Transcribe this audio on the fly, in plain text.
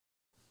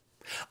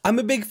I'm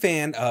a big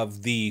fan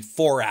of the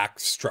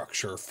four-act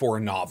structure for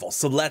a novel,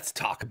 so let's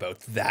talk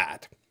about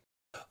that.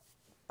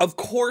 Of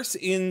course,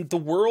 in the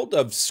world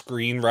of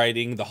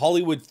screenwriting, the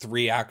Hollywood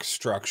three-act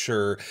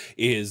structure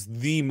is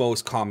the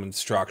most common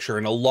structure,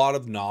 and a lot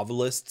of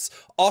novelists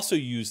also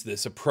use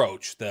this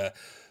approach. The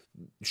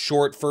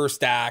short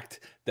first act,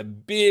 the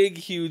big,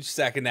 huge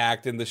second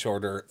act, and the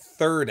shorter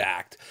third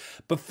act.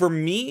 But for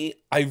me,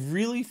 I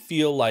really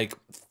feel like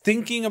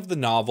thinking of the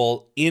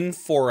novel in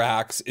four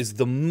acts is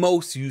the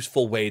most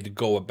useful way to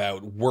go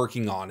about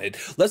working on it.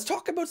 Let's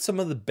talk about some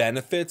of the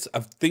benefits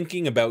of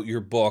thinking about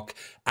your book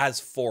as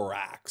four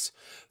acts.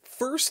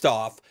 First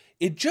off,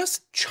 it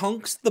just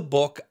chunks the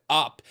book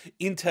up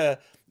into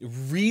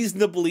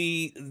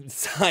reasonably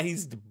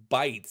sized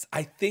bites.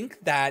 I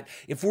think that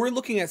if we're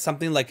looking at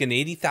something like an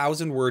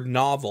 80,000 word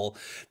novel,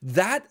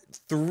 that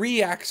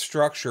three-act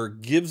structure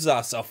gives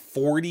us a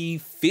 40,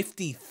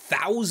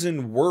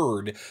 50,000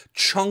 word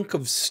chunk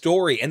of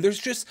story. And there's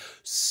just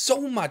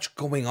so much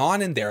going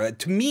on in there.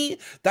 To me,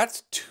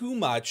 that's too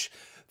much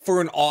for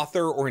an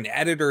author or an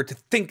editor to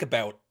think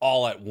about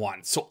all at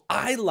once. So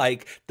I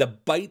like the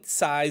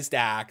bite-sized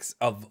acts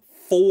of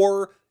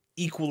four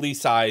equally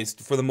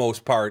sized, for the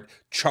most part,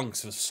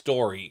 chunks of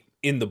story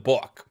in the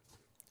book.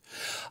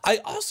 I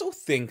also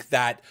think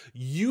that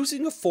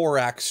using a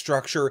four-act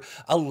structure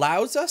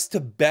allows us to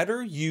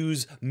better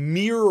use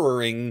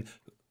mirroring.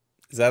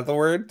 Is that the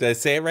word? Did I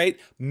say it right?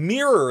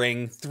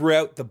 Mirroring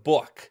throughout the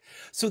book.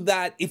 So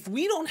that if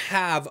we don't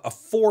have a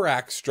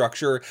four-act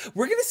structure,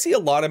 we're going to see a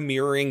lot of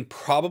mirroring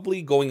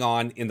probably going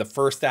on in the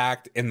first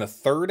act and the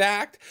third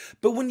act.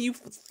 But when you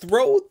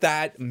throw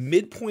that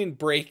midpoint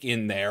break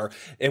in there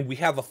and we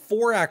have a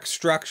four-act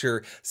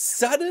structure,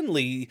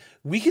 suddenly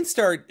we can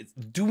start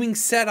doing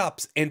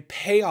setups and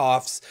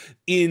payoffs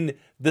in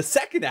the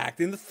second act,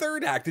 in the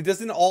third act. It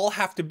doesn't all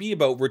have to be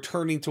about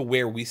returning to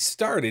where we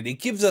started. It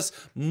gives us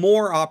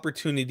more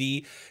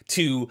opportunity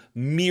to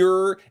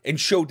mirror and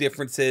show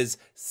differences,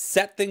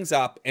 set things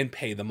up, and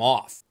pay them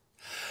off.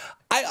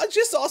 I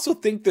just also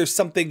think there's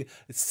something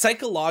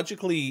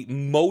psychologically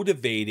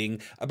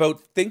motivating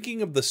about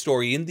thinking of the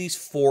story in these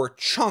four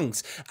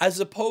chunks, as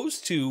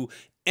opposed to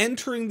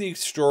entering the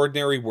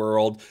extraordinary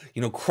world,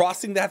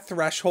 crossing that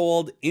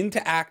threshold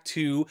into Act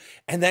 2,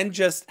 and then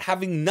just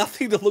having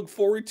nothing to look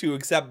forward to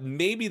except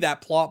maybe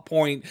that plot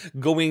point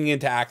going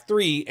into Act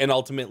 3 and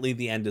ultimately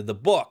the end of the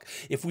book.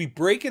 If we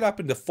break it up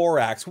into four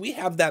acts, we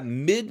have that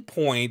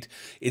midpoint.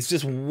 It's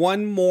just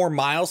one more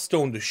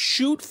milestone to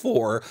shoot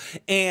for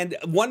and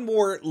one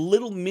more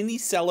little mini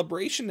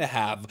celebration to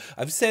have.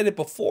 I've said it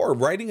before,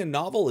 writing a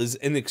novel is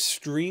an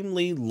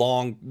extremely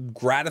long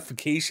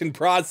gratification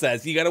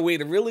process. You got to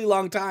wait a really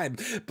long time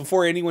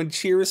before anyone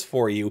cheers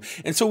for you.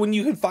 And so when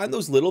you can find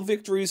those little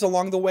victories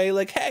along the way,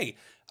 like, hey,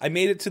 I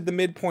made it to the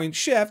midpoint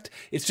shift,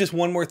 it's just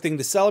one more thing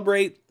to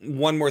celebrate,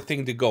 one more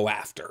thing to go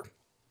after.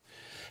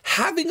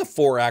 Having a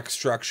four-act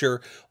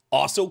structure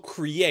also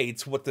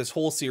creates what this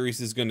whole series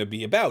is going to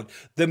be about,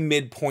 the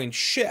midpoint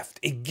shift.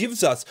 It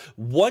gives us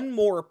one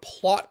more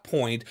plot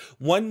point,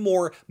 one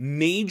more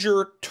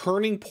major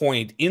turning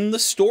point in the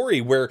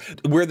story where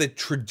the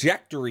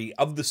trajectory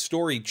of the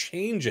story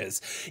changes.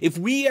 If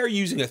we are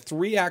using a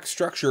three-act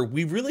structure,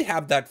 we really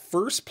have that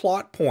first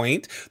plot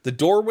point, the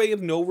doorway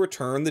of no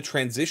return, the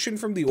transition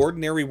from the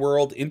ordinary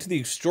world into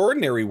the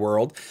extraordinary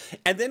world,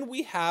 and then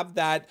we have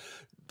that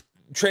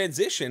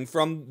transition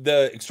from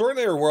the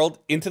extraordinary world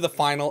into the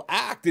final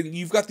act, and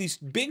you've got these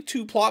big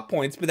two plot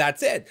points, but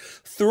that's it.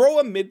 Throw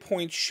a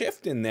midpoint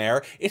shift in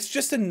there, it's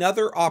just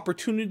another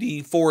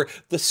opportunity for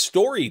the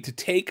story to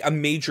take a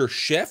major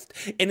shift,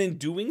 and in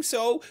doing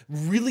so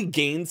really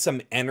gain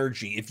some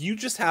energy. If you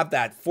just have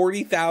that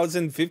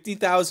 40,000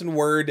 50,000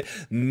 word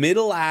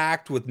middle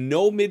act with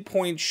no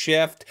midpoint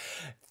shift,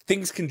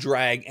 things can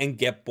drag and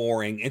get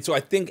boring. And so I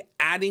think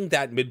adding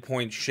that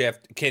midpoint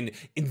shift can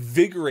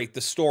invigorate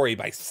the story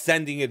by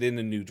sending it in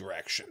a new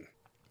direction.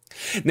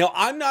 Now,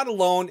 I'm not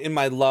alone in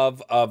my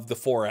love of the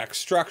four-act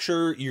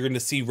structure. You're going to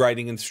see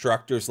writing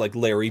instructors like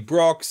Larry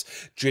Brooks,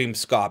 James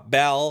Scott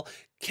Bell,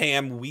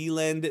 Cam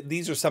Wieland.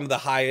 These are some of the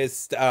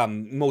highest,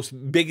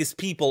 biggest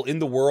people in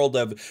the world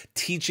of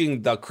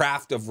teaching the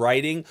craft of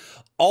writing.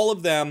 All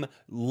of them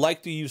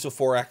like to use a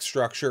four-act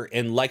structure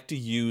and like to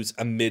use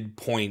a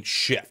midpoint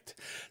shift.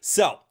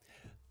 So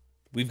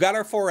we've got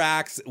our four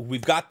acts.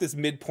 We've got this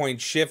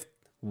midpoint shift.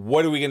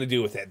 What are we going to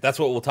do with it? That's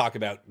what we'll talk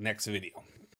about next video.